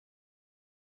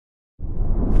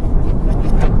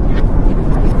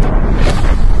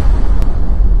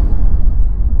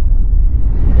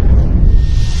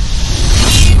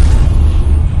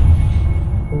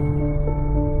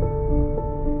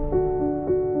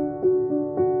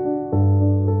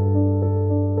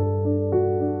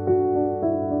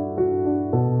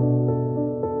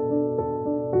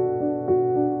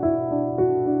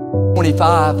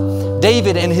25,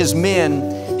 David and his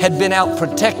men had been out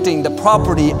protecting the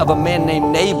property of a man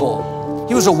named Nabal.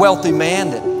 He was a wealthy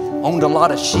man that owned a lot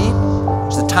of sheep. It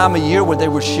was the time of year where they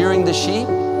were shearing the sheep.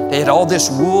 They had all this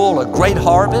wool, a great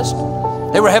harvest.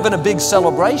 They were having a big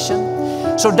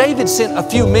celebration. So David sent a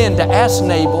few men to ask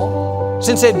Nabal,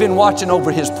 since they'd been watching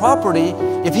over his property,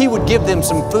 if he would give them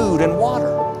some food and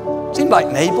water. Seemed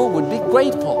like Nabal would be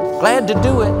grateful, glad to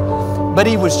do it, but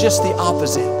he was just the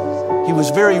opposite. He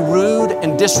was very rude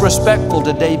and disrespectful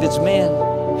to David's men.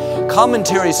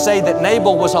 Commentaries say that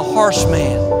Nabal was a harsh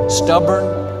man, stubborn,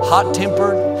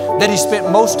 hot-tempered, that he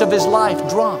spent most of his life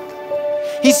drunk.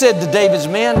 He said to David's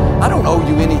men, "I don't owe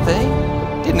you anything.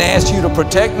 Didn't ask you to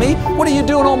protect me. What are you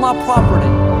doing on my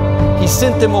property?" He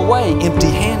sent them away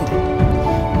empty-handed.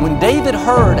 When David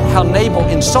heard how Nabal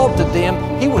insulted them,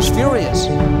 he was furious.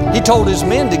 He told his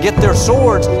men to get their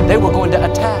swords. They were going to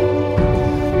attack.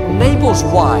 Nabal's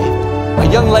wife, a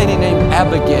young lady named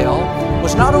Abigail,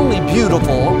 was not only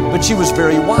beautiful, but she was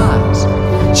very wise.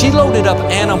 She loaded up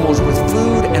animals with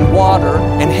food and water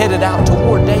and headed out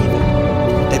toward David.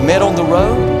 They met on the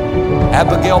road.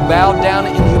 Abigail bowed down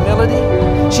in humility.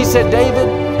 She said, "David,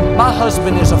 my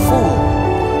husband is a fool.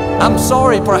 I'm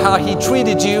sorry for how he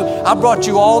treated you. I brought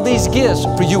you all these gifts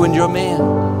for you and your men."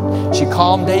 She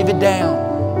calmed David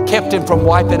down, kept him from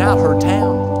wiping out her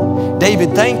town.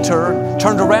 David thanked her,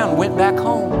 turned around, and went back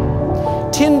home.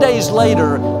 10 days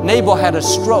later, Nabal had a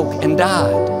stroke and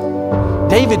died.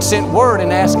 David sent word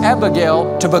and asked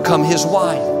Abigail to become his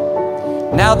wife.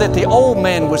 Now that the old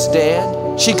man was dead,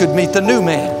 she could meet the new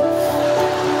man.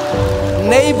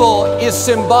 Nabal is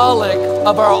symbolic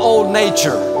of our old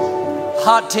nature.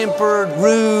 Hot-tempered,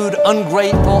 rude,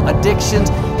 ungrateful,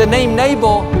 addictions. The name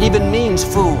Nabal even means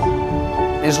fool.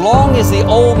 As long as the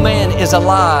old man is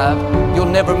alive,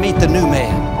 you'll never meet the new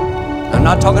man. I'm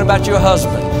not talking about your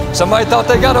husband. Somebody thought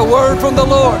they got a word from the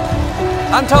Lord.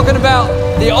 I'm talking about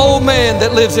the old man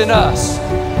that lives in us.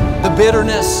 The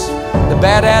bitterness, the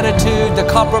bad attitude, the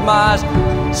compromise.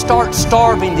 Start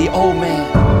starving the old man.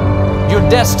 Your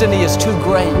destiny is too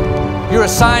great. Your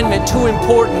assignment too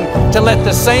important to let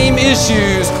the same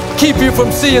issues keep you from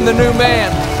seeing the new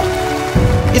man.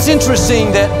 It's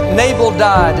interesting that Nabal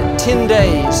died 10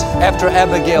 days after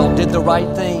Abigail did the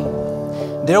right thing.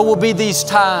 There will be these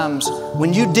times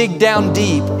when you dig down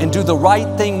deep and do the right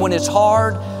thing when it's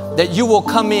hard, that you will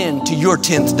come in to your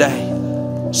 10th day.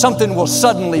 Something will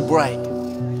suddenly break.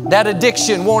 That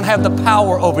addiction won't have the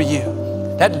power over you.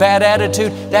 That bad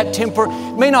attitude, that temper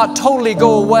may not totally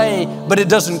go away, but it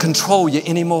doesn't control you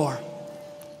anymore.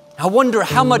 I wonder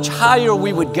how much higher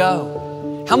we would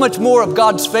go, how much more of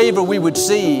God's favor we would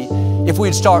see if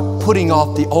we'd start putting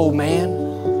off the old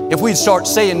man, if we'd start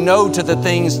saying no to the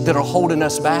things that are holding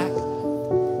us back.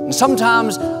 And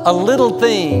sometimes a little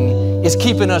thing is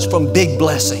keeping us from big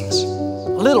blessings.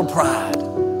 A little pride,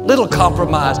 little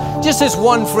compromise, just this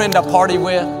one friend I party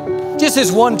with, just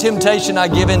this one temptation I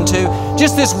give into,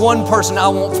 just this one person I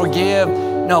won't forgive.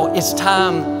 No, it's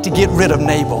time to get rid of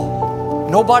Nabal.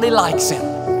 Nobody likes him.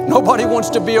 Nobody wants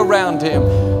to be around him.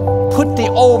 Put the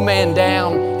old man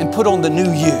down and put on the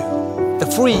new you, the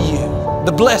free you,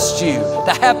 the blessed you,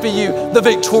 the happy you, the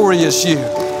victorious you.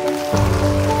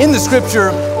 In the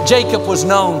scripture, Jacob was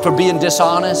known for being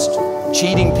dishonest,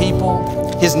 cheating people.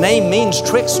 His name means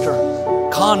trickster,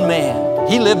 con man.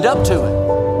 He lived up to it.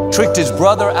 Tricked his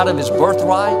brother out of his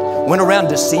birthright, went around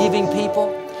deceiving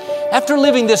people. After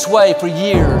living this way for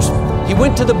years, he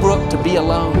went to the brook to be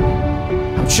alone.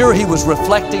 I'm sure he was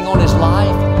reflecting on his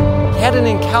life. He had an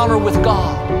encounter with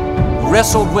God,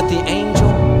 wrestled with the angel.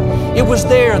 It was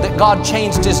there that God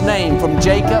changed his name from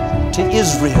Jacob to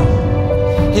Israel.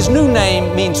 His new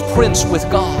name means prince with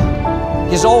God.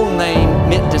 His old name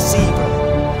meant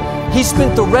deceiver. He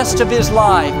spent the rest of his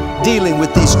life dealing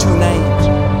with these two names.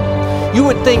 You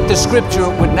would think the scripture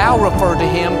would now refer to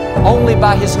him only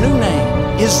by his new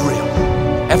name, Israel.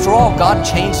 After all, God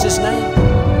changed his name.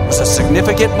 It was a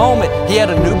significant moment. He had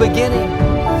a new beginning.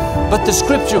 But the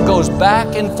scripture goes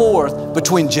back and forth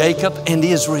between Jacob and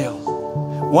Israel.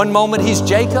 One moment he's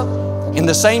Jacob. In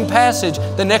the same passage,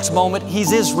 the next moment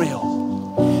he's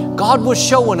Israel. God was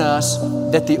showing us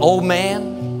that the old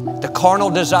man, the carnal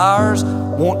desires,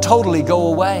 won't totally go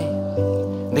away.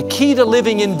 The key to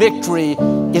living in victory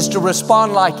is to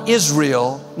respond like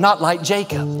Israel, not like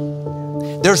Jacob.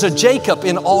 There's a Jacob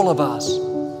in all of us.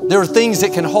 There are things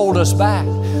that can hold us back.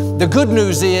 The good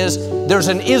news is there's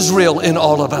an Israel in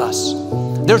all of us.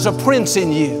 There's a prince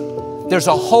in you. There's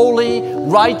a holy,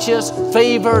 righteous,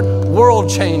 favored world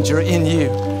changer in you.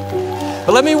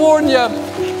 But let me warn you,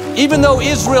 even though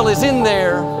Israel is in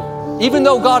there, even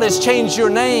though God has changed your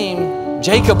name,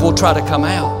 Jacob will try to come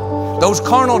out. Those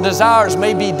carnal desires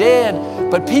may be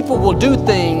dead, but people will do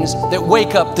things that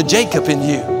wake up the Jacob in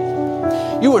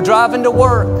you. You were driving to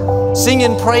work,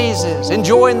 singing praises,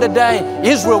 enjoying the day.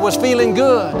 Israel was feeling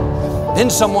good.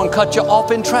 Then someone cut you off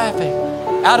in traffic.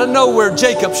 Out of nowhere,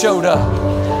 Jacob showed up.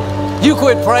 You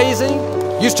quit praising.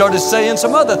 You started saying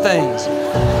some other things.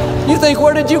 You think,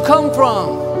 where did you come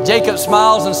from? Jacob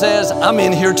smiles and says, I'm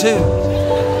in here too.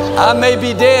 I may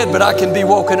be dead, but I can be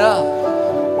woken up.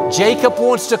 Jacob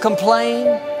wants to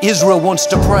complain. Israel wants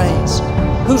to praise.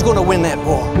 Who's going to win that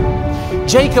war?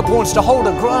 Jacob wants to hold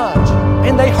a grudge,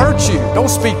 and they hurt you. Don't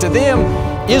speak to them.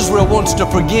 Israel wants to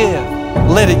forgive,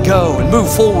 let it go, and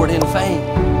move forward in faith.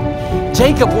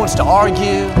 Jacob wants to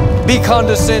argue, be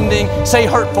condescending, say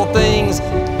hurtful things.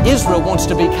 Israel wants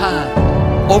to be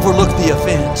kind, overlook the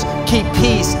offense, keep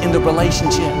peace in the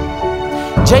relationship.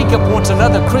 Jacob wants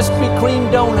another Krispy Kreme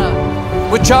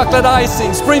donut with chocolate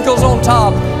icing, sprinkles on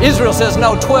top. Israel says,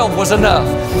 no, 12 was enough.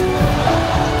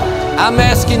 I'm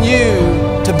asking you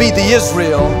to be the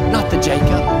Israel, not the Jacob.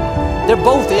 They're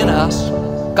both in us.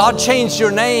 God changed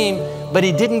your name, but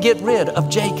He didn't get rid of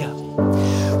Jacob.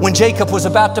 When Jacob was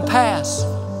about to pass,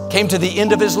 came to the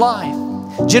end of his life,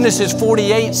 Genesis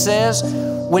 48 says,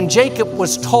 when Jacob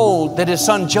was told that his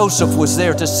son Joseph was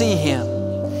there to see him,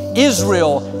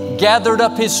 Israel gathered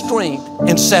up his strength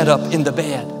and sat up in the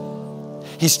bed.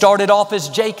 He started off as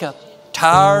Jacob,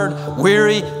 tired,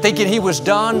 weary, thinking he was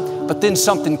done, but then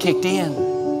something kicked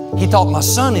in. He thought, my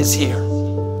son is here.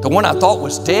 The one I thought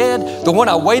was dead, the one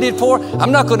I waited for,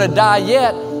 I'm not going to die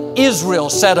yet. Israel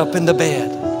sat up in the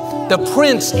bed. The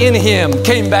prince in him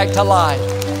came back to life.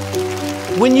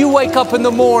 When you wake up in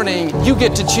the morning, you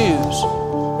get to choose.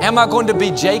 Am I going to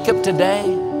be Jacob today?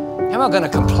 Am I going to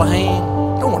complain?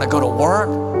 I don't want to go to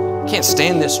work. Can't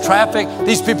stand this traffic.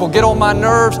 These people get on my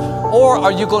nerves. Or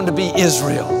are you going to be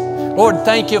Israel? Lord,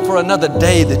 thank you for another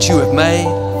day that you have made.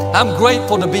 I'm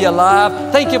grateful to be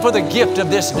alive. Thank you for the gift of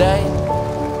this day.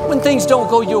 When things don't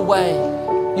go your way,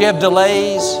 you have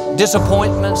delays,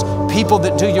 disappointments, people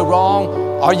that do you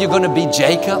wrong. Are you going to be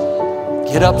Jacob?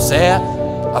 Get upset,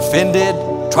 offended,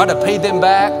 try to pay them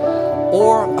back?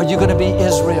 Or are you going to be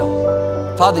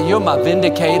Israel? Father, you're my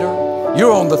vindicator.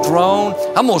 You're on the throne.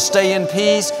 I'm going to stay in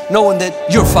peace knowing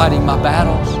that you're fighting my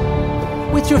battles.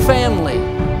 With your family,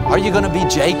 are you going to be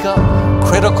Jacob?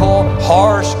 Critical,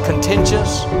 harsh,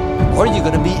 contentious? Or are you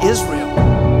going to be Israel?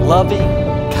 Loving,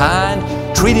 kind,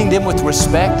 treating them with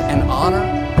respect and honor?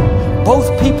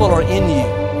 Both people are in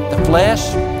you, the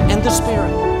flesh and the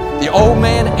spirit, the old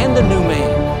man and the new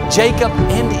man, Jacob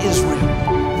and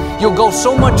Israel. You'll go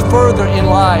so much further in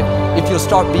life if you'll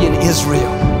start being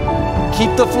Israel.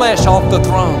 Keep the flesh off the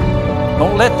throne.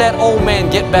 Don't let that old man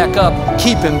get back up.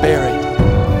 Keep him buried.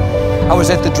 I was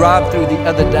at the drive-thru the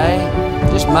other day,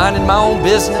 just minding my own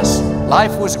business.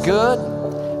 Life was good.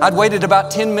 I'd waited about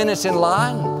 10 minutes in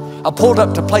line. I pulled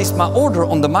up to place my order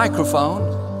on the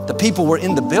microphone. The people were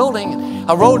in the building.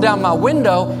 I rolled down my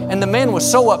window and the man was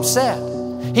so upset.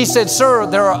 He said, sir,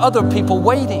 there are other people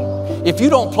waiting. If you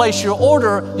don't place your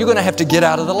order, you're going to have to get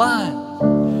out of the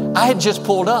line. I had just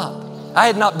pulled up. I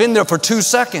had not been there for 2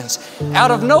 seconds.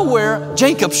 Out of nowhere,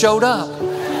 Jacob showed up.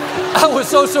 I was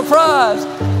so surprised.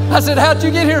 I said, how'd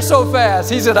you get here so fast?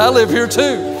 He said, I live here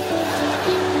too.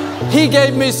 He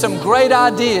gave me some great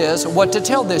ideas what to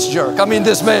tell this jerk.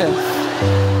 This man.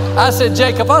 I said,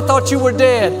 Jacob, I thought you were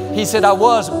dead. He said, I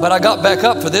was, but I got back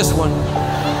up for this one.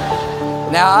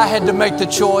 Now I had to make the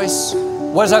choice.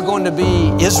 Was I going to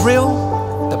be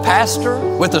Israel, the pastor,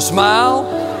 with a smile?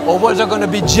 Or was I going to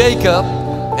be Jacob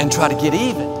and try to get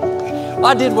even?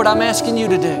 I did what I'm asking you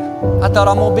to do. I thought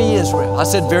I'm going to be Israel. I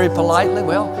said very politely,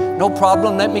 well, no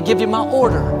problem. Let me give you my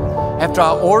order. After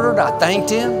I ordered, I thanked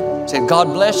him. Said,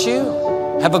 God bless you.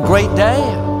 Have a great day.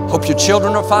 Hope your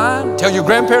children are fine. Tell your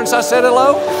grandparents I said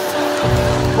hello.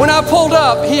 When I pulled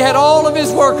up, he had all of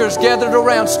his workers gathered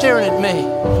around staring at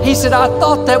me. He said, I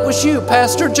thought that was you,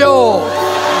 Pastor Joel.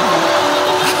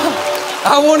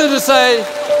 I wanted to say,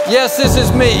 yes, this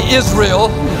is me, Israel.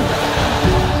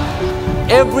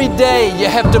 Every day you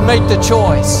have to make the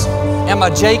choice. Am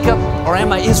I Jacob or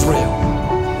am I Israel?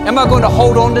 Am I going to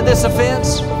hold on to this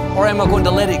offense or am I going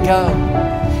to let it go?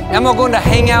 Am I going to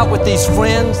hang out with these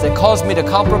friends that cause me to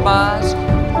compromise?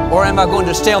 Or am I going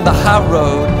to stay on the high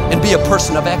road and be a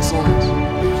person of excellence?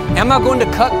 Am I going to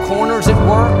cut corners at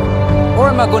work? Or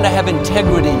am I going to have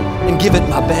integrity and give it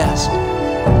my best?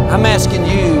 I'm asking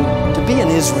you to be an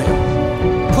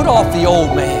Israel. Put off the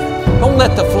old man. Don't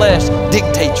let the flesh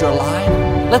dictate your life.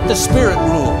 Let the Spirit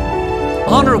rule.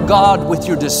 Honor God with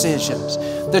your decisions.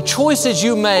 The choices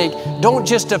you make don't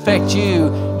just affect you,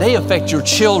 they affect your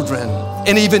children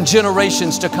and even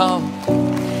generations to come.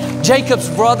 Jacob's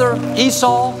brother,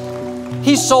 Esau,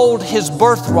 he sold his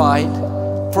birthright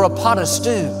for a pot of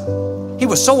stew. He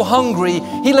was so hungry,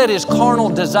 he let his carnal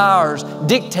desires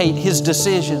dictate his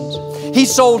decisions. He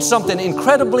sold something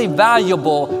incredibly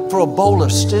valuable for a bowl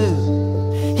of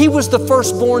stew. He was the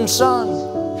firstborn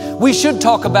son. We should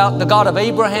talk about the God of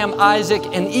Abraham, Isaac,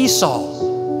 and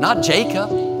Esau, not Jacob.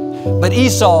 But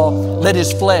Esau let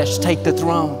his flesh take the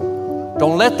throne.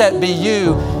 Don't let that be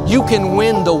you. You can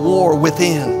win the war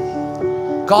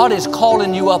within. God is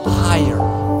calling you up higher.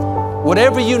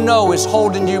 Whatever you know is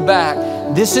holding you back,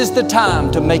 this is the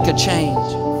time to make a change.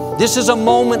 This is a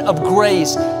moment of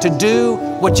grace to do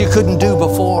what you couldn't do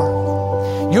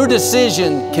before. Your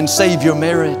decision can save your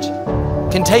marriage,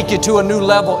 can take you to a new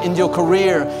level in your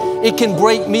career. It can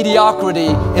break mediocrity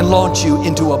and launch you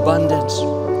into abundance.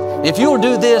 If you'll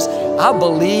do this, I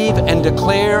believe and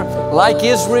declare, like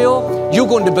Israel, you're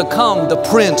going to become the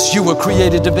prince you were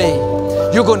created to be.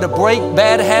 You're going to break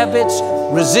bad habits,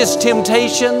 resist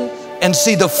temptation, and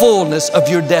see the fullness of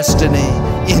your destiny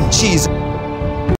in Jesus.